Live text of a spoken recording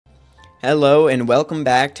Hello and welcome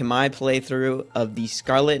back to my playthrough of the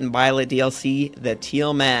Scarlet and Violet DLC, the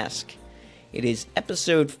Teal Mask. It is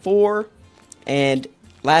episode 4, and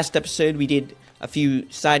last episode we did a few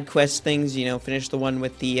side quest things, finished the one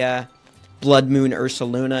with the Blood Moon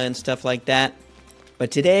Ursaluna and stuff like that.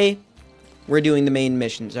 But today, we're doing the main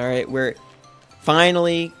missions, alright? We're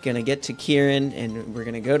finally gonna get to Kieran, and we're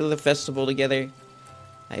gonna go to the festival together.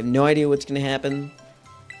 I have no idea what's gonna happen.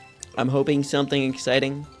 I'm hoping something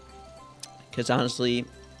exciting. Because honestly,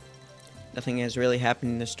 nothing has really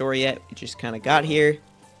happened in the story yet. We just kind of got here,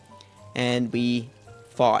 and we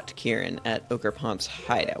fought Kieran at Okerpont's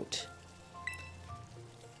hideout.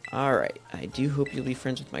 Alright, I do hope you'll be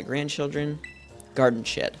friends with my grandchildren. Garden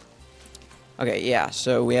shed. Okay, yeah,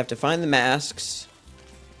 so we have to find the masks,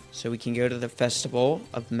 so we can go to the Festival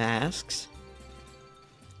of Masks.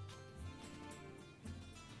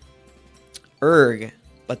 Erg,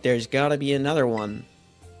 but there's gotta be another one.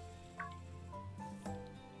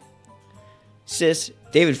 Sis,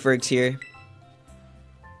 David Ferg's here.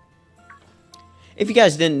 If you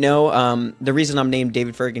guys didn't know, the reason I'm named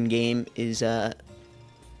David Ferg in game is,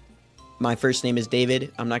 my first name is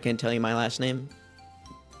David. I'm not going to tell you my last name,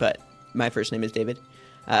 but my first name is David.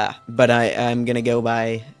 But I'm going to go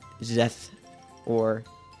by Zeth or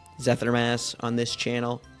Zethermas on this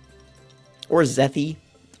channel. Or Zethy.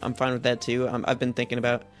 I'm fine with that too. I've been thinking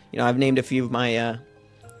about, I've named a few of my,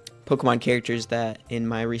 Pokemon characters that in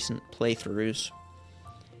my recent playthroughs.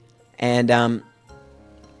 And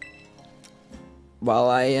while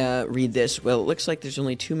I read this, well, it looks like there's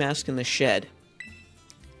only 2 masks in the shed.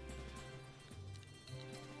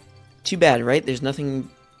 Too bad, right? There's nothing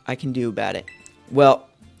I can do about it. Well,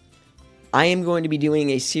 I am going to be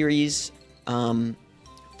doing a series for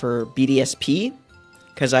BDSP,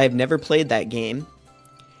 because I have never played that game,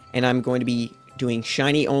 and I'm going to be doing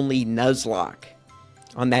shiny only Nuzlocke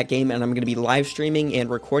on that game, and I'm going to be live streaming and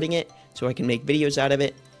recording it so I can make videos out of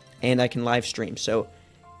it, and I can live stream. So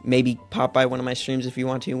maybe pop by one of my streams if you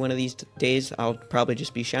want to one of these days. I'll probably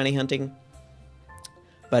just be shiny hunting.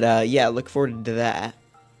 But yeah, look forward to that.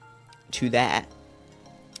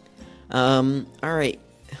 Alright,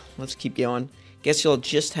 let's keep going. Guess you'll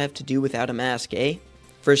just have to do without a mask, eh?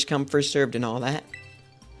 First come, first served and all that.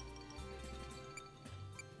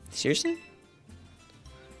 Seriously?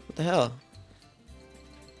 What the hell?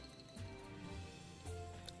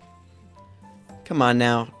 Come on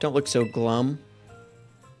now, don't look so glum.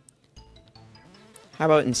 How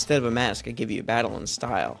about instead of a mask, I give you a battle in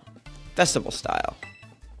style? Festival style.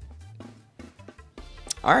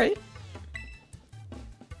 Alright.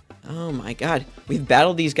 Oh my god, we've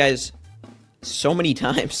battled these guys so many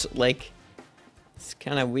times, like, it's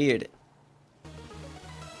kind of weird.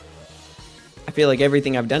 I feel like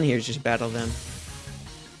everything I've done here is just battle them.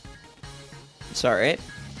 It's alright.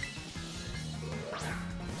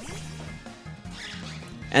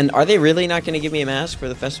 And are they really not going to give me a mask for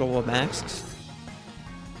the Festival of Masks?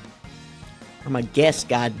 I'm a guess,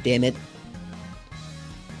 goddammit.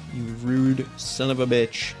 You rude son of a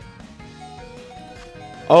bitch.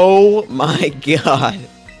 Oh my god.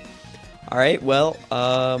 Alright, well,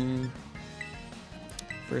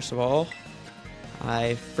 first of all,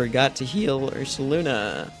 I forgot to heal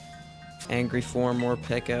Ursaluna. Angry form or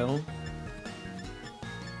Peko.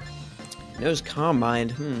 Knows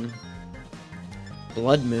Carmine,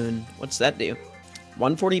 Blood Moon. What's that do?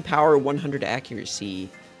 140 power, 100 accuracy.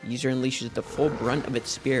 User unleashes the full brunt of its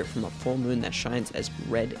spirit from a full moon that shines as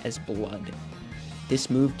red as blood. This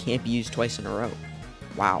move can't be used twice in a row.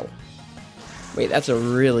 Wow. Wait, that's a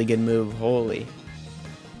really good move. Holy.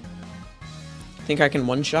 Think I can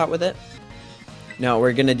one-shot with it? No,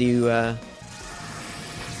 we're gonna do,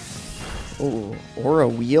 oh, Aura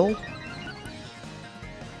Wheel?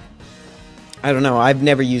 I don't know. I've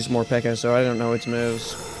never used Morpeko, so I don't know its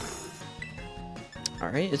moves.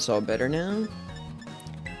 Alright, it's all better now.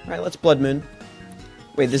 Alright, let's Blood Moon.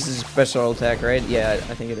 Wait, this is a special attack, right? Yeah,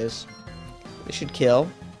 I think it is. It should kill.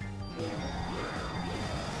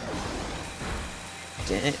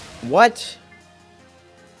 Damn it. What?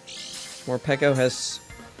 Morpeko has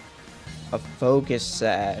a Focus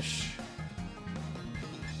Sash.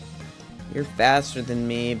 You're faster than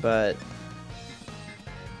me, but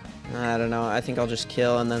I don't know. I think I'll just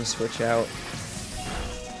kill and then switch out.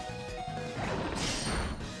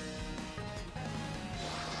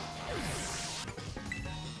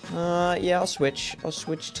 Yeah, I'll switch. I'll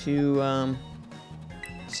switch to,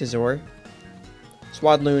 Scizor.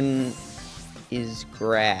 Swadloon is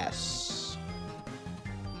grass.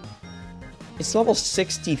 It's level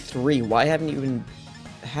 63. Why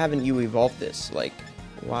haven't you evolved this? Like,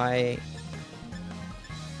 why?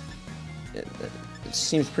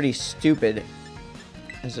 seems pretty stupid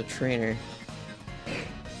as a trainer.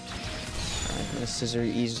 Alright, the scissor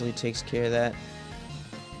easily takes care of that.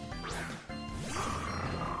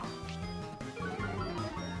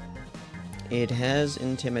 It has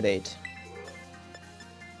Intimidate.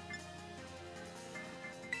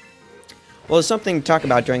 Well, there's something to talk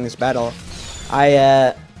about during this battle.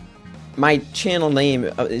 My channel name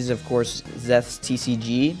is, of course, Zeth's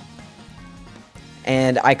TCG.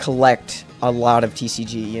 And I collect a lot of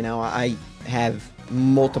TCG, you know. I have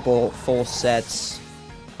multiple full sets.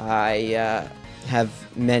 I have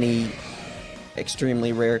many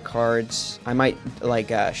extremely rare cards. I might,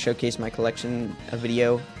 like, showcase my collection a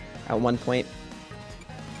video at one point.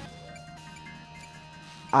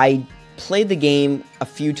 I played the game a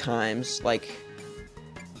few times, like,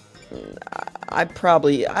 I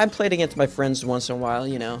played against my friends once in a while,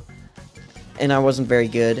 you know, and I wasn't very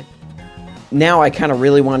good. Now I kind of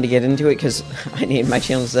really wanted to get into it, because I named my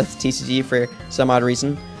channel Zeth's TCG for some odd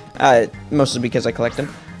reason, mostly because I collect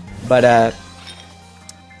them, but,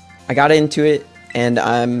 I got into it, and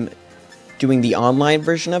I'm doing the online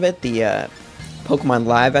version of it, the, Pokemon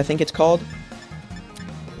Live, I think it's called,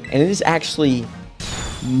 and it is actually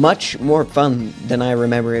much more fun than I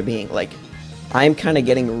remember it being. Like, I'm kind of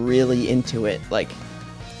getting really into it. Like,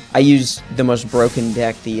 I use the most broken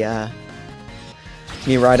deck, the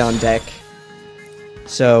Miraidon deck,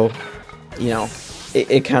 so, you know,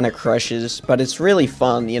 it kind of crushes, but it's really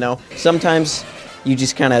fun, you know. Sometimes you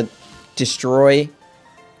just kind of destroy,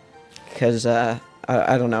 because, I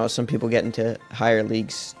don't know, some people get into higher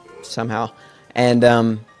leagues somehow. And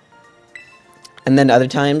then other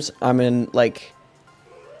times, I'm in, like,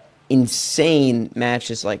 insane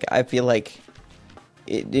matches. Like, I feel like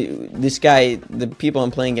this guy, the people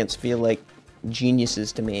I'm playing against feel like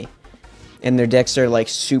geniuses to me. And their decks are, like,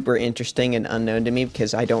 super interesting and unknown to me,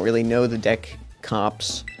 because I don't really know the deck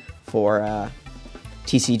comps for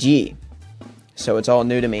TCG. So it's all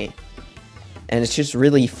new to me. And it's just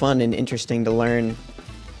really fun and interesting to learn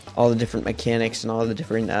all the different mechanics and all the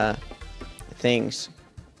different things.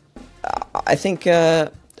 I think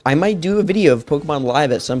I might do a video of Pokemon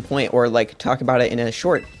Live at some point, or like talk about it in a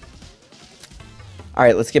short.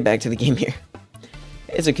 Alright, let's get back to the game here.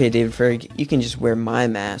 It's okay, David Ferg, you can just wear my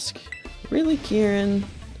mask. Really, Kieran?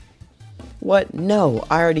 What? No,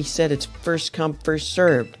 I already said it's first come, first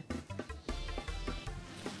served.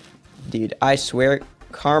 Dude, I swear,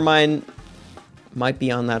 Carmine might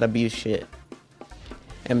be on that abuse shit.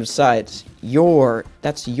 And besides,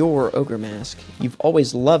 that's your ogre mask. You've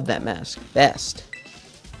always loved that mask best.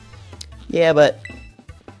 Yeah, but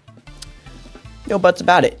no buts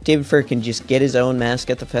about it. David Fur can just get his own mask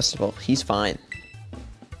at the festival. He's fine.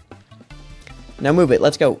 Now move it.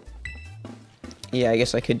 Let's go. Yeah, I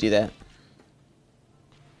guess I could do that.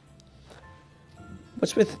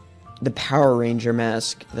 What's with the Power Ranger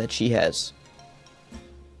mask that she has?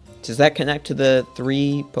 Does that connect to the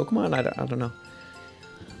 3 Pokemon? I don't know.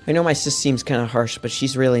 I know my sis seems kind of harsh, but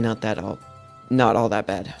she's really not all that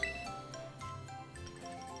bad.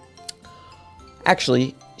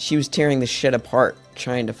 Actually, she was tearing the shit apart,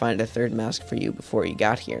 trying to find a 3rd mask for you before you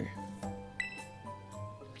got here.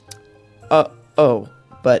 Oh,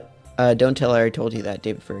 but don't tell her I told you that,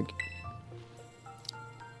 David Ferg.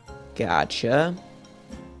 Gotcha.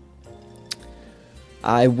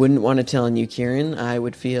 I wouldn't want to tell you, Kieran. I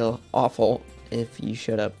would feel awful if you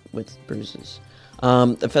showed up with bruises.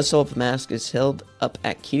 The Festival of the Mask is held up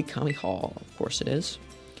at Kiki Hall. Of course it is.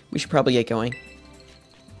 We should probably get going.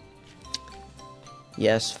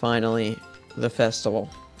 Yes, finally, the festival.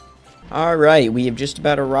 Alright, we have just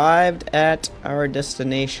about arrived at our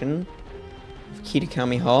destination,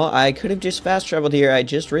 Kiki Hall. I could have just fast traveled here, I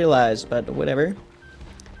just realized, but whatever.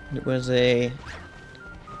 It was an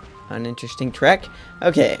interesting trek.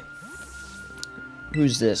 Okay.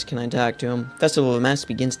 Who's this? Can I talk to him? Festival of the Mask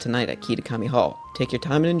begins tonight at Kiki Hall. Take your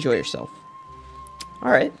time and enjoy yourself.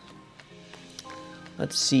 Alright.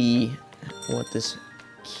 Let's see what this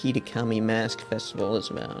Kiki Mask Festival is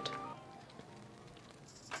about.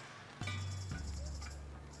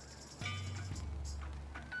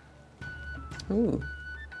 Ooh.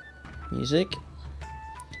 Music.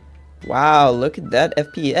 Wow, look at that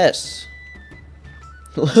FPS.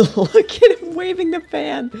 Look at him waving the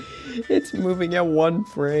fan. It's moving at 1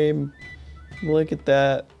 frame. Look at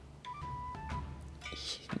that.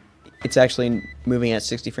 It's actually moving at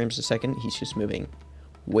 60 frames a second. He's just moving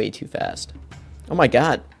way too fast. Oh my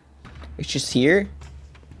god. It's just here?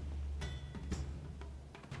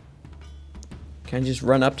 Can I just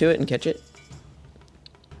run up to it and catch it?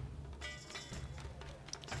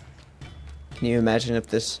 Can you imagine if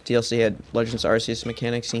this DLC had Legends Arceus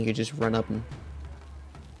mechanics and you could just run up and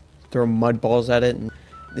throw mud balls at it. And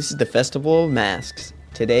this is the Festival of Masks.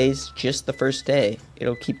 Today's just the first day.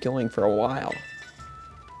 It'll keep going for a while.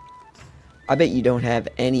 I bet you don't have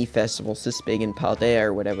any festivals this big in Paldea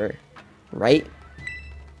or whatever, right?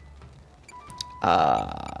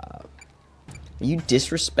 Are you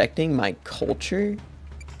disrespecting my culture?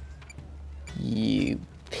 You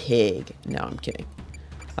pig. No, I'm kidding.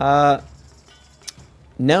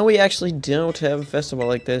 No, we actually don't have a festival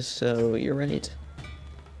like this, so you're right.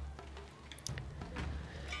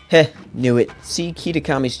 Heh, knew it. See,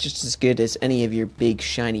 Kitakami's just as good as any of your big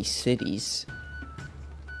shiny cities.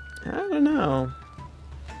 I don't know.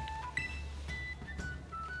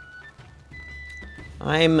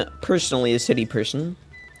 I'm personally a city person.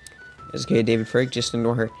 It's okay, David Frigg, just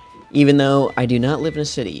ignore her. Even though I do not live in a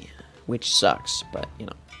city, which sucks, but, you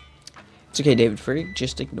know. It's okay, David Frigg,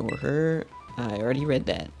 just ignore her. I already read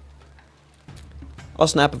that. I'll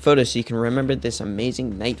snap a photo so you can remember this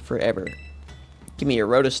amazing night forever. Give me your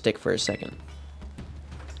roto stick for a second.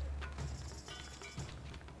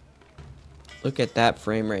 Look at that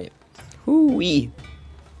frame rate. Hoo-wee.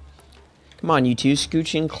 Come on, you two,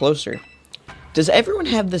 scooch in closer. Does everyone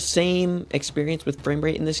have the same experience with frame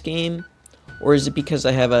rate in this game? Or is it because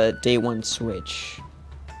I have a day one Switch?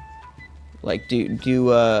 Like, do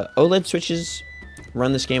OLED Switches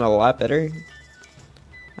run this game a lot better?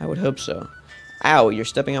 I would hope so. Ow, you're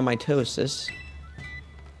stepping on my toes, sis.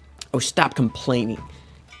 Oh, stop complaining.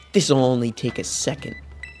 This'll only take a second.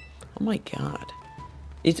 Oh my god.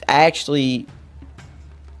 It's actually...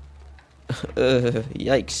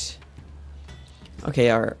 yikes. Okay,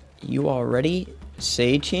 are you all ready?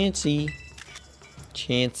 Say Chansey.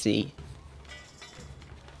 Chansey.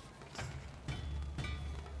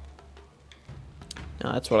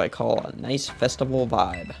 Now that's what I call a nice festival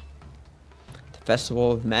vibe. The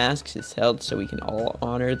Festival of Masks is held so we can all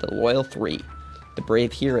honor the Loyal Three, the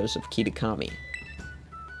brave heroes of Kitakami.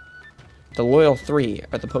 The Loyal Three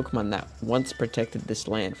are the Pokemon that once protected this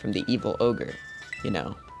land from the evil ogre, you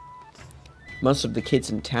know. Most of the kids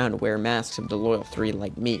in town wear masks of the Loyal Three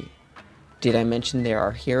like me. Did I mention they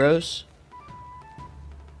are heroes?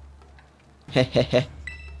 Hehehe.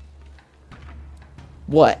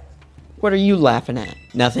 What? What are you laughing at?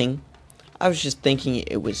 Nothing. I was just thinking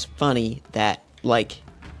it was funny that, like,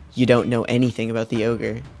 you don't know anything about the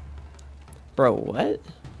ogre. Bro, what?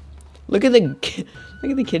 Look at the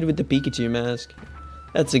look at the kid with the Pikachu mask.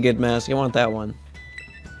 That's a good mask. I want that one.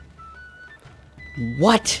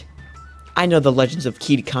 What? I know the legends of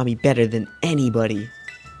Kitakami better than anybody.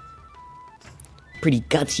 Pretty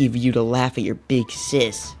gutsy of you to laugh at your big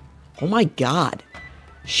sis. Oh my god.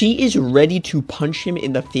 She is ready to punch him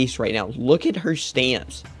in the face right now. Look at her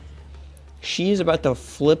stance. She is about to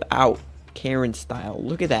flip out Karen style.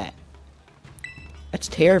 Look at that. That's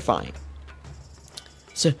terrifying.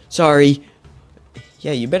 Sorry.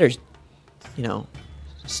 Yeah, you better, you know,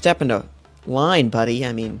 step into line, buddy.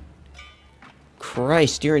 I mean,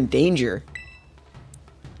 Christ, you're in danger.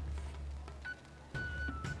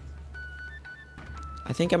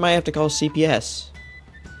 I think I might have to call CPS.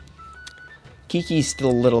 Kiki's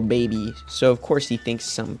still a little baby, so of course he thinks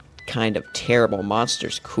some kind of terrible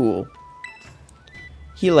monster's cool.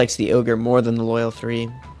 He likes the ogre more than the Loyal Three.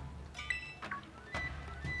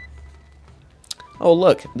 Oh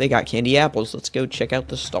look, they got candy apples. Let's go check out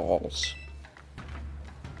the stalls.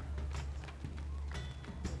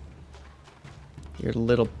 Your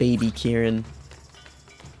little baby Kieran.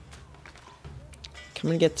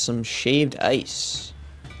 Come and get some shaved ice.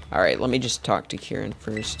 Alright, let me just talk to Kieran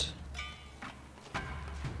first.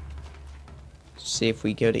 See if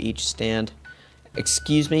we go to each stand.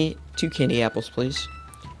 Excuse me, 2 candy apples, please.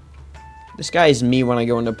 This guy is me when I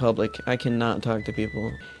go into public. I cannot talk to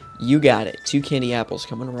people. You got it. 2 candy apples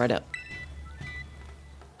coming right up.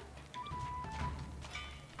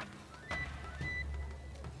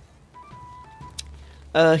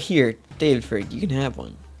 Here, David Frigg, you can have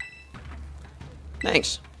one.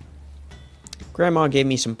 Thanks. Grandma gave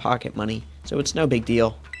me some pocket money, so it's no big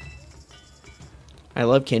deal. I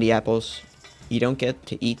love candy apples. You don't get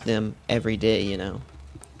to eat them every day, you know.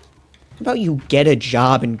 How about you get a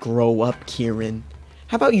job and grow up, Kieran?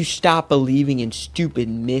 How about you stop believing in stupid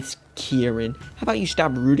myths, Kieran? How about you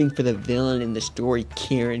stop rooting for the villain in the story,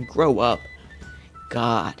 Kieran? Grow up.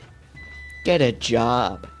 God. Get a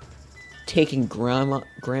job. Taking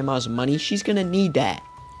grandma's money, she's gonna need that.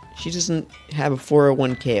 She doesn't have a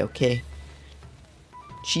 401k, okay?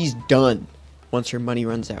 She's done once her money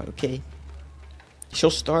runs out, okay?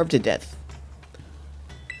 She'll starve to death.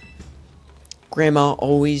 Grandma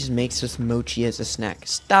always makes us mochi as a snack.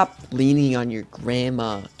 Stop leaning on your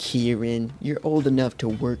grandma, Kieran. You're old enough to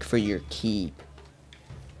work for your keep.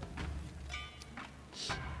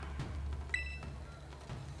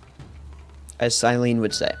 as Silene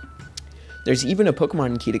would say. There's even a Pokemon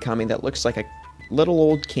in Kitakami that looks like a little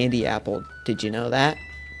old candy apple. Did you know that?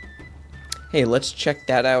 Hey, let's check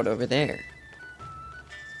that out over there.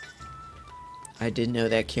 I did know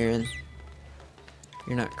that, Kieran.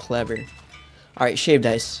 You're not clever. Alright, shaved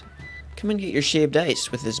ice. Come and get your shaved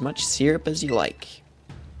ice with as much syrup as you like.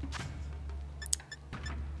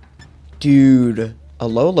 Dude,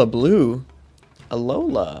 Alola Blue.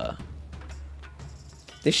 Alola.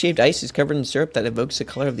 This shaved ice is covered in syrup that evokes the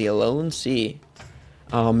color of the Alolan Sea.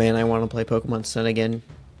 Oh man, I want to play Pokemon Sun again.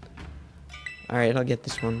 Alright, I'll get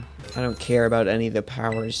this one. I don't care about any of the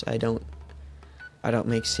powers. I don't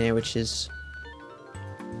make sandwiches.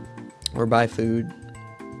 Or buy food.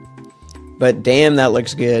 But damn, that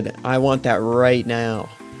looks good. I want that right now.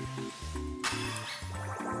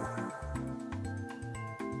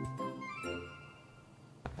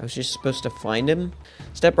 I was just supposed to find him.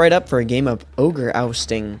 Step right up for a game of ogre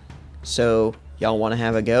ousting. So, y'all want to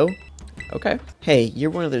have a go? Okay. Hey, you're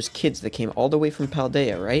one of those kids that came all the way from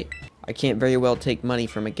Paldea, right? I can't very well take money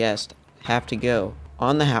from a guest. Have to go.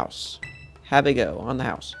 On the house. Have a go. On the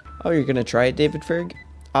house. Oh, you're gonna try it, David Ferg?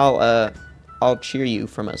 I'll cheer you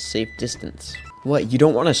from a safe distance. What, you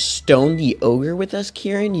don't want to stone the ogre with us,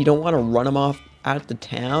 Kieran? You don't want to run him off out the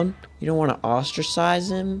town? You don't want to ostracize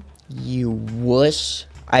him? You wuss.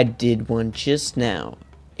 I did one just now.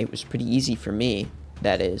 It was pretty easy for me,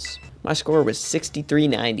 that is. My score was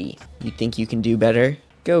 6390. You think you can do better?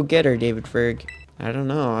 Go get her, David Ferg. I don't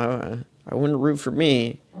know. I wouldn't root for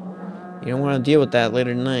me. You don't want to deal with that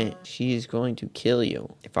later tonight. She's going to kill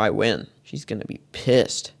you. If I win, she's going to be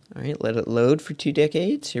pissed. Alright, let it load for 2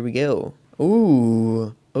 decades. Here we go.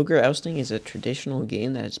 Ooh. Ogre Ousting is a traditional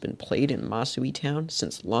game that has been played in Masui Town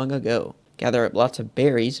since long ago. Gather up lots of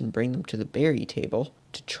berries and bring them to the berry table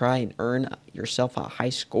to try and earn yourself a high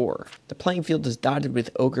score. The playing field is dotted with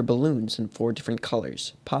ogre balloons in 4 different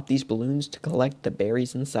colors. Pop these balloons to collect the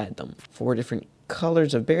berries inside them. 4 different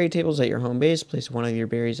colors of berry tables at your home base. Place one of your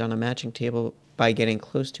berries on a matching table by getting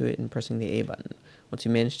close to it and pressing the A button. Once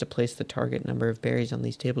you manage to place the target number of berries on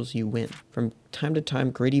these tables, you win. From time to time,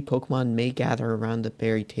 greedy Pokemon may gather around the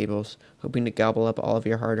berry tables, hoping to gobble up all of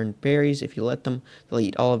your hard-earned berries. If you let them, they'll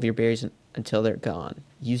eat all of your berries until they're gone.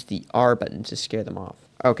 Use the R button to scare them off.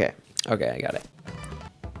 Okay, I got it.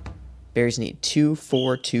 Berries need 2,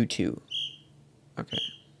 4, 2, 2. Okay.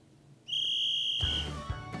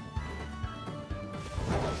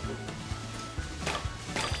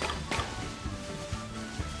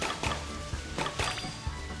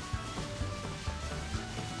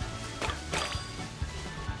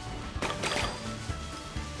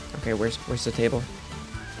 Okay, where's the table?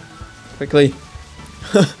 Quickly.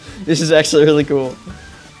 This is actually really cool.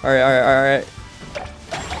 Alright.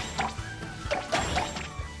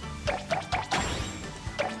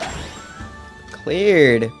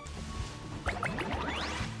 Cleared.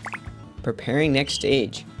 Preparing next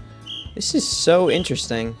stage. This is so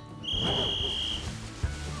interesting.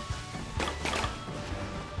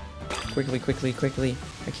 Quickly.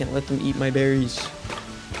 I can't let them eat my berries.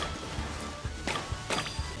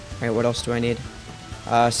 Alright, what else do I need?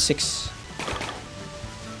 6.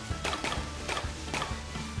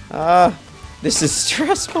 This is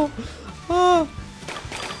stressful. Alright,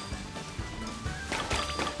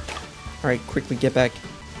 quickly get back.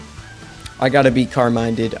 I gotta be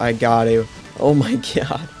Carmine, dude. I gotta. Oh my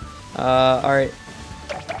god. Alright.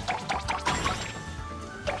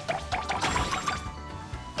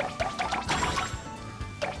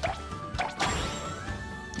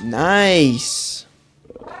 Nice.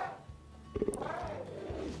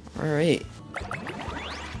 Alright.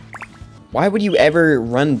 Why would you ever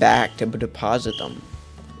run back to deposit them?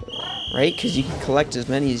 Right? Because you can collect as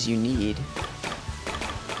many as you need.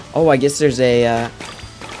 Oh, I guess there's a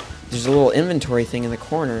little inventory thing in the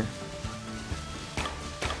corner.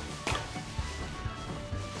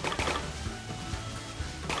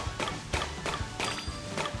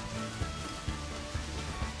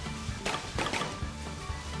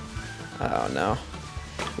 Oh no.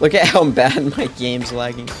 Look at how bad my game's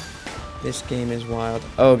lagging. This game is wild.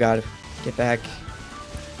 Oh god. Get back.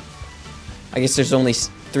 I guess there's only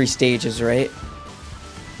 3 stages, right?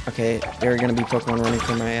 Okay, there are gonna be Pokemon running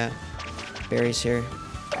from my berries here.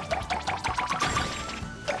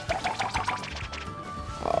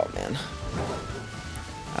 Oh man.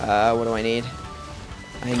 What do I need?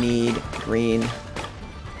 I need green.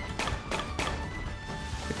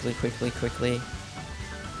 Quickly.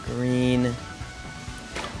 Green.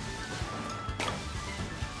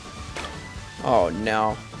 Oh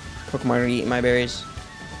no. Pokemon are eating my berries.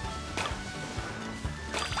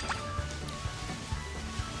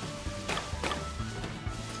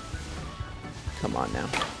 Come on now.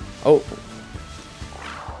 Oh.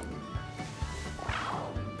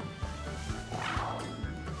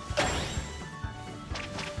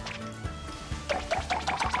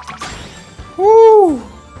 Woo!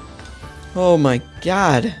 Oh my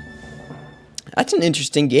god. That's an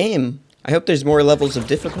interesting game. I hope there's more levels of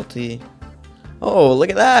difficulty. Oh, look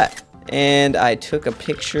at that. And I took a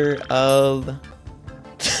picture of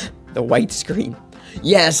the white screen.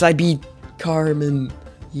 Yes, I beat Carmine.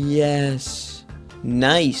 Yes.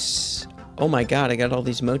 Nice. Oh my god, I got all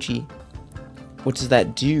these mochi. What does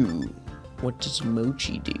that do? What does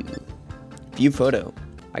mochi do? View photo.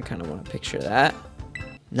 I kind of want to picture that.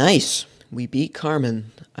 Nice. We beat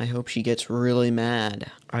Carmine. I hope she gets really mad.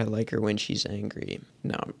 I like her when she's angry.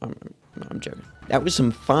 No, I'm joking. That was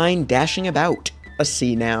some fine dashing about. Let's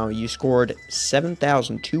see now. You scored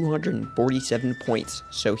 7,247 points.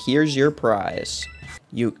 So here's your prize.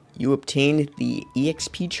 You obtained the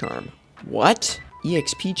EXP charm. What?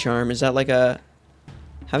 EXP charm? Is that like a...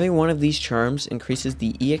 Having one of these charms increases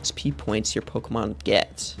the EXP points your Pokemon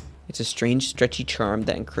gets. It's a strange, stretchy charm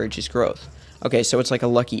that encourages growth. Okay, so it's like a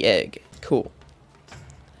lucky egg. Cool.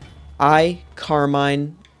 I,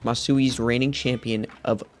 Carmine, Masui's reigning champion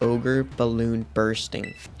of Ogre Balloon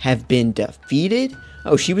Bursting, have been defeated?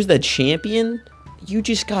 Oh, she was the champion? You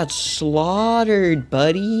just got slaughtered,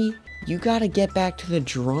 buddy. You gotta get back to the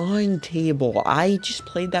drawing table. I just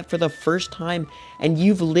played that for the first time, and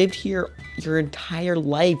you've lived here your entire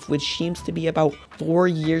life, which seems to be about 4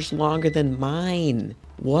 years longer than mine.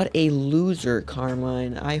 What a loser,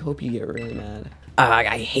 Carmine. I hope you get really mad.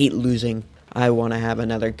 I hate losing. I want to have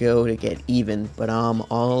another go to get even, but I'm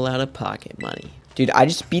all out of pocket money. Dude, I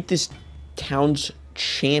just beat this town's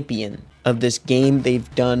champion of this game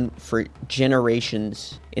they've done for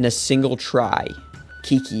generations in a single try.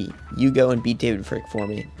 Kiki, you go and beat David Frick for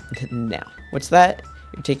me. Now, what's that?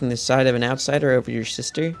 You're taking the side of an outsider over your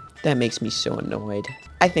sister? That makes me so annoyed.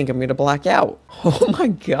 I think I'm gonna black out. Oh my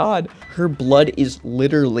god. Her blood is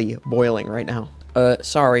literally boiling right now.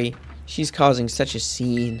 Sorry. She's causing such a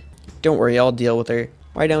scene. Don't worry, I'll deal with her.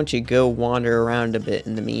 Why don't you go wander around a bit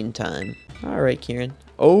in the meantime? Alright, Kieran.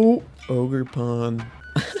 Oh, Ogre Pond.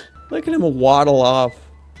 Look at him waddle off.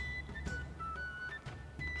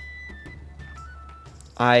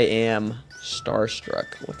 I am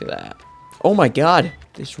starstruck. Look at that. Oh my god.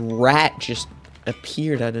 This rat just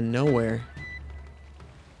appeared out of nowhere.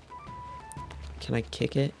 Can I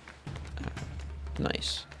kick it?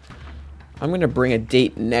 Nice. I'm gonna bring a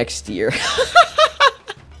date next year.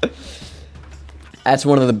 That's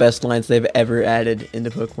one of the best lines they've ever added in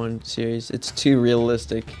the Pokemon series. It's too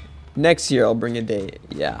realistic. Next year I'll bring a date.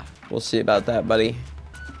 Yeah, we'll see about that, buddy.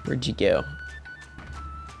 Where'd you go?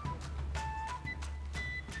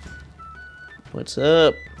 What's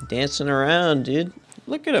up? Dancing around, dude.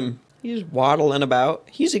 Look at him. He's waddling about.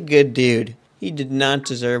 He's a good dude. He did not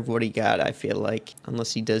deserve what he got, I feel like.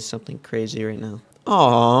 Unless he does something crazy right now.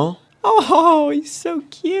 Aww. Oh, he's so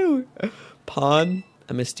cute. Pawn.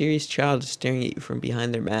 A mysterious child is staring at you from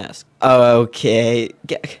behind their mask. Oh, okay.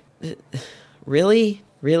 Really?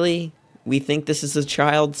 Really? We think this is a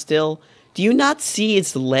child still? Do you not see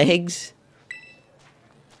its legs?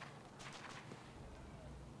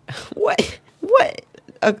 What? What?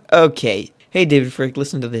 Okay. Hey, David Frick,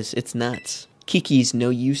 listen to this. It's nuts. Kiki's no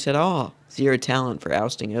use at all. Zero talent for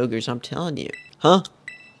ousting ogres, I'm telling you. Huh?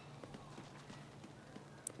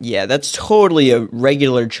 Yeah, that's totally a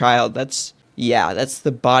regular child. Yeah, that's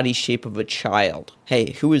the body shape of a child.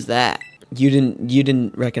 Hey, who is that? You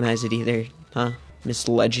didn't recognize it either, huh? Miss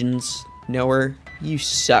Legends? Know her? You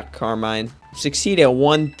suck, Carmine. Succeed at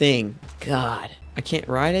one thing. God. I can't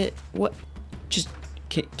ride it? What? Just,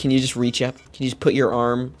 can you just reach up? Can you just put your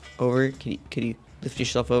arm over? Could you lift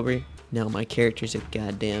yourself over? No, my character's a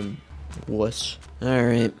goddamn wuss.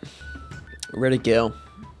 Alright. Where to go?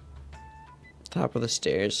 Top of the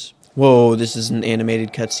stairs. Whoa, this is an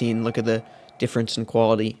animated cutscene. Look at the difference in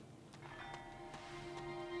quality.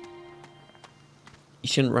 You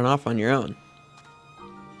shouldn't run off on your own.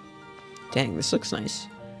 Dang, this looks nice.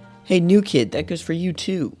 Hey, new kid, that goes for you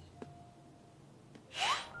too.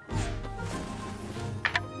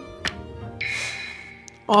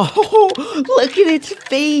 Oh, look at its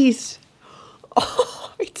face.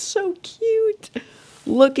 Oh, it's so cute.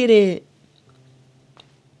 Look at it.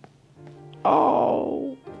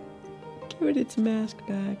 Oh, give it its mask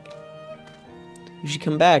back. You should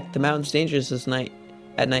come back. The mountain's dangerous this night.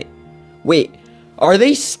 At night. Wait, are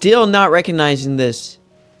they still not recognizing this?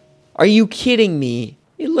 Are you kidding me?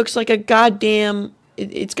 It looks like a goddamn...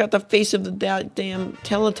 It's got the face of the goddamn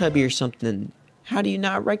Teletubby or something. How do you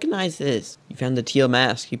not recognize this? You found the teal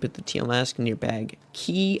mask. You put the teal mask in your bag.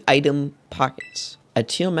 Key item pockets. A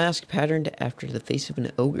teal mask patterned after the face of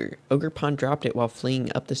an ogre. Ogre Pond dropped it while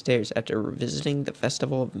fleeing up the stairs after visiting the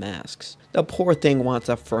Festival of Masks. The poor thing wants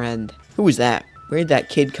a friend. Who was that? Where'd that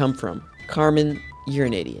kid come from? Carmine, you're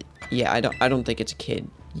an idiot. Yeah, I don't think it's a kid.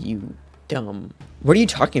 You dumb. What are you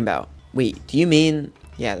talking about? Wait, do you mean...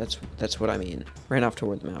 Yeah, that's what I mean. Ran off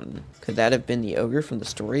toward the mountain. Could that have been the ogre from the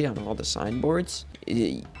story on all the signboards?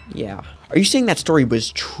 Yeah. Are you saying that story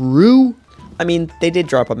was true? I mean, they did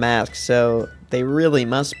drop a mask, so they really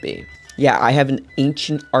must be. Yeah, I have an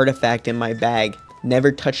ancient artifact in my bag,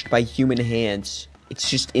 never touched by human hands. It's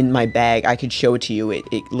just in my bag. I could show it to you.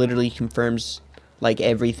 It literally confirms, like,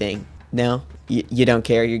 everything. No? You don't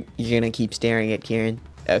care? You're gonna keep staring at Kieran?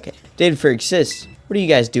 Okay. David Ferg, sis, what are you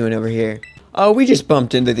guys doing over here? Oh, we just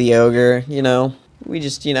bumped into the ogre, you know. We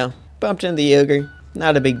just, bumped into the ogre.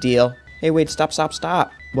 Not a big deal. Hey, wait, stop.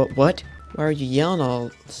 What? Why are you yelling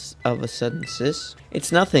all of a sudden, sis?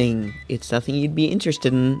 It's nothing. It's nothing you'd be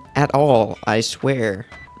interested in at all, I swear.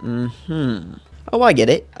 Oh, I get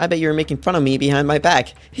it. I bet you were making fun of me behind my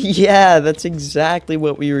back. Yeah, that's exactly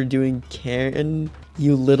what we were doing, Karen.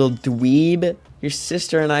 You little dweeb. Your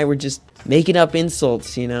sister and I were just making up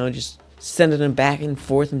insults, just sending them back and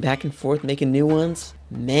forth, making new ones.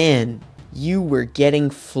 Man, you were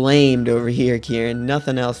getting flamed over here, Kieran.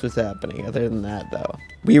 Nothing else was happening other than that, though.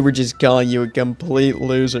 We were just calling you a complete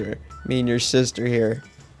loser. Me and your sister here,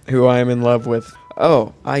 who I am in love with.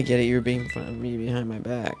 Oh, I get it. You're being fun of me behind my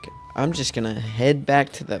back. I'm just gonna head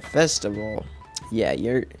back to the festival. Yeah,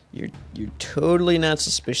 you're totally not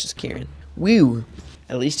suspicious, Kieran. Woo!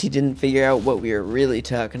 At least he didn't figure out what we were really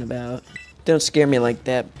talking about. Don't scare me like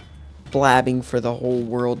that, blabbing for the whole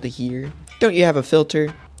world to hear. Don't you have a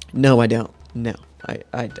filter? No, I don't. No,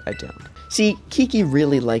 I don't. See, Kiki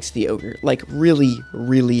really likes the ogre. Like, really,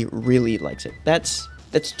 really, really likes it. That's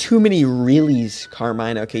too many reallys,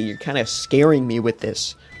 Carmine. Okay, you're kind of scaring me with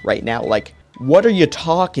this right now. Like, what are you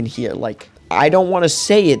talking here? Like, I don't want to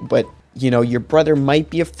say it, but, your brother might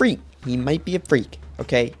be a freak. He might be a freak,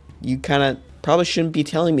 okay? You kind of probably shouldn't be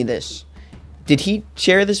telling me this. Did he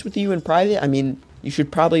share this with you in private? I mean, you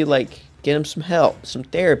should probably, like, get him some help, some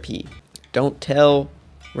therapy. Don't tell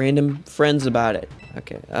random friends about it.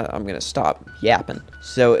 Okay, I'm gonna stop yapping.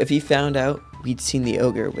 So, if he found out we'd seen the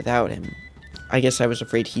ogre without him, I guess I was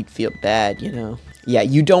afraid he'd feel bad, Yeah,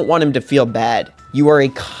 you don't want him to feel bad. You are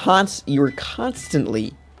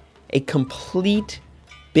constantly a complete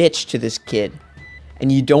bitch to this kid,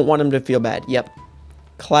 and you don't want him to feel bad. Yep.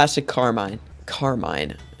 Classic Carmine.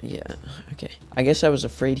 Carmine. Yeah, okay. I guess I was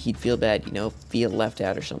afraid he'd feel bad, feel left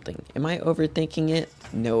out or something. Am I overthinking it?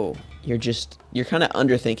 No. You're kind of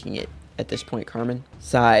underthinking it at this point, Carmine.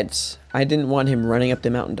 Besides, I didn't want him running up the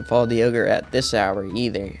mountain to follow the ogre at this hour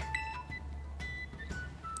either.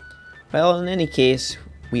 Well, in any case,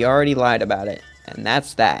 we already lied about it, and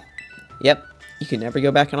that's that. Yep, you can never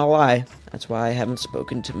go back on a lie. That's why I haven't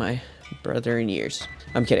spoken to my brother in years.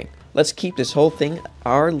 I'm kidding. Let's keep this whole thing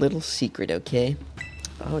our little secret, okay?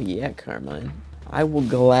 Oh yeah, Carmine. I will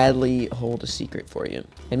gladly hold a secret for you.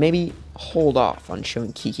 And maybe hold off on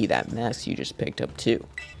showing Kiki that mask you just picked up too.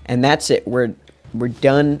 And that's it. We're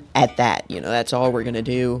done at that. That's all we're gonna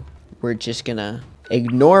do. We're just gonna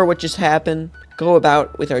ignore what just happened. Go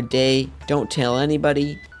about with our day. Don't tell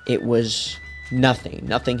anybody. It was nothing.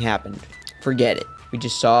 Nothing happened. Forget it. We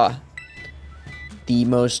just saw the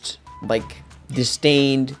most,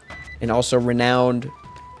 disdained and also renowned,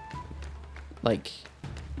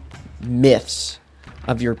 myths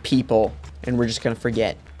of your people, and we're just gonna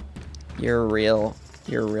forget. You're a real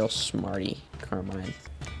smarty, Carmine.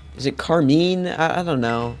 Is it Carmine? I don't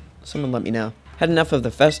know. Someone let me know. Had enough of the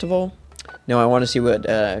festival? No, I want to see what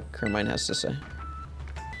Carmine has to say.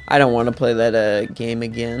 I don't want to play that game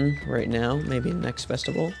again right now. Maybe next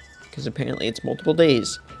festival, because apparently it's multiple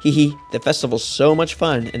days. Hehe. The festival's so much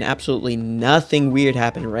fun, and absolutely nothing weird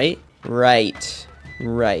happened, right? Right.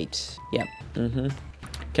 Yep.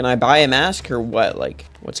 Can I buy a mask or what?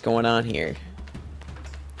 What's going on here?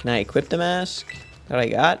 Can I equip the mask that I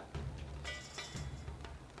got?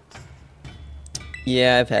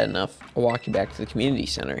 Yeah, I've had enough. I'll walk you back to the community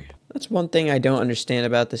center. That's one thing I don't understand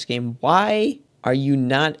about this game. Why are you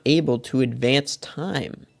not able to advance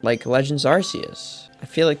time like Legends Arceus? I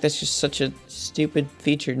feel like that's just such a stupid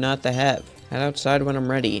feature not to have. Head outside when I'm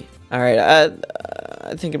ready. Alright,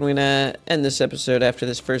 I think I'm gonna end this episode after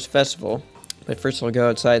this first festival. But first I'll go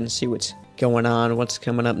outside and see what's going on, what's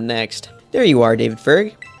coming up next. There you are, David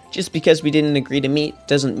Ferg. Just because we didn't agree to meet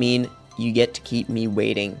doesn't mean you get to keep me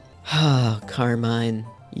waiting. Ah, Carmine,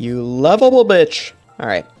 you lovable bitch.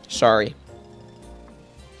 Alright, sorry.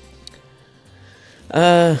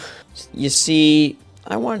 You see,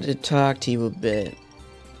 I wanted to talk to you a bit.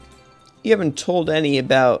 You haven't told anybody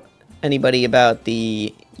about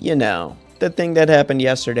the, the thing that happened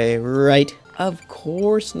yesterday, right? Of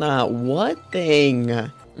course not. What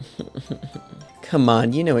thing? Come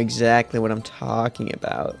on, you know exactly what I'm talking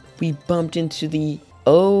about. We bumped into the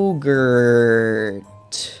yogurt.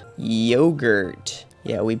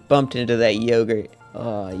 Yeah, we bumped into that yogurt.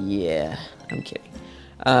 Oh, yeah. I'm kidding.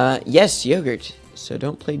 Yes, yogurt. So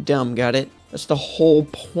don't play dumb, got it? That's the whole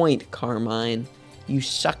point, Carmine. You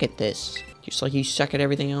suck at this. Just like you suck at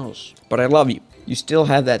everything else. But I love you. You still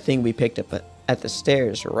have that thing we picked up at the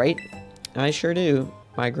stairs, right? I sure do.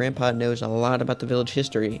 My grandpa knows a lot about the village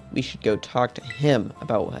history. We should go talk to him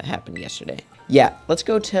about what happened yesterday. Yeah, let's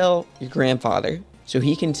go tell your grandfather so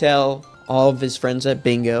he can tell all of his friends at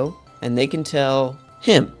bingo, and they can tell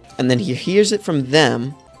him. And then he hears it from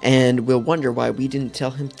them, and we'll wonder why we didn't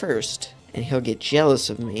tell him first. And he'll get jealous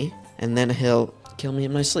of me, and then he'll kill me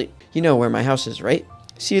in my sleep. You know where my house is, right?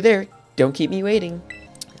 See you there. Don't keep me waiting.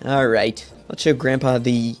 Alright, let's show Grandpa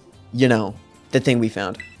the, the thing we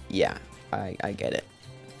found. Yeah, I get it.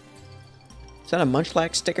 Is that a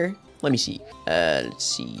Munchlax sticker? Let me see. Let's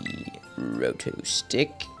see. Roto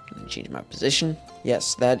stick. Let me change my position.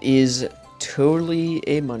 Yes, that is totally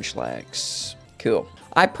a Munchlax. Cool.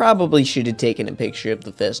 I probably should have taken a picture of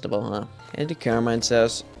the festival, huh? Head to Carmine's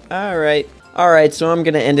house. Alright. Alright, so I'm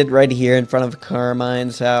gonna end it right here in front of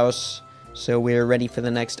Carmine's house. So we're ready for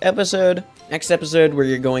the next episode. Next episode, where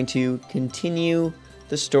you're going to continue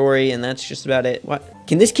the story, and that's just about it. What?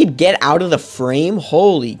 Can this kid get out of the frame?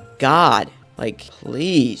 Holy God. Like,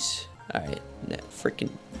 please. Alright, that freaking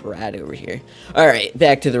brat over here. Alright,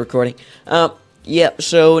 back to the recording. Yeah,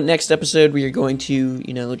 so next episode we are going to,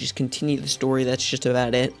 just continue the story. That's just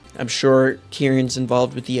about it. I'm sure Kieran's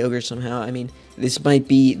involved with the ogre somehow. I mean, this might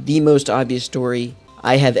be the most obvious story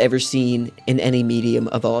I have ever seen in any medium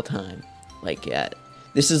of all time. Like,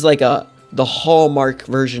 this is like the Hallmark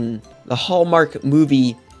version, the Hallmark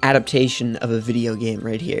movie adaptation of a video game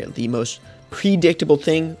right here. The most predictable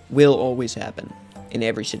thing will always happen in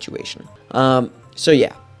every situation. So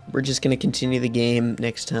yeah, we're just going to continue the game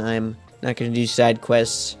next time. Not going to do side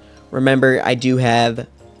quests. Remember, I do have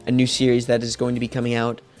a new series that is going to be coming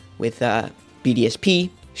out with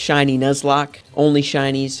BDSP, Shiny Nuzlocke, only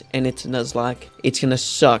shinies, and it's a Nuzlocke. It's going to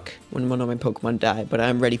suck when one of my Pokemon die, but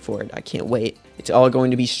I'm ready for it. I can't wait. It's all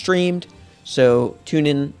going to be streamed, so tune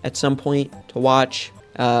in at some point to watch.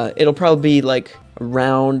 It'll probably be like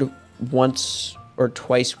around once or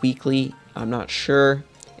twice weekly. I'm not sure.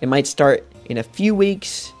 It might start in a few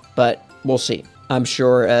weeks, but we'll see. I'm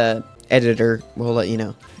sure editor will let you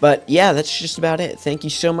know. But yeah, that's just about it. Thank you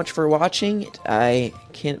so much for watching. I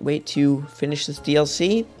can't wait to finish this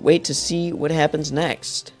DLC. Wait to see what happens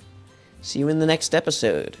next. See you in the next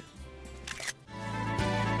episode.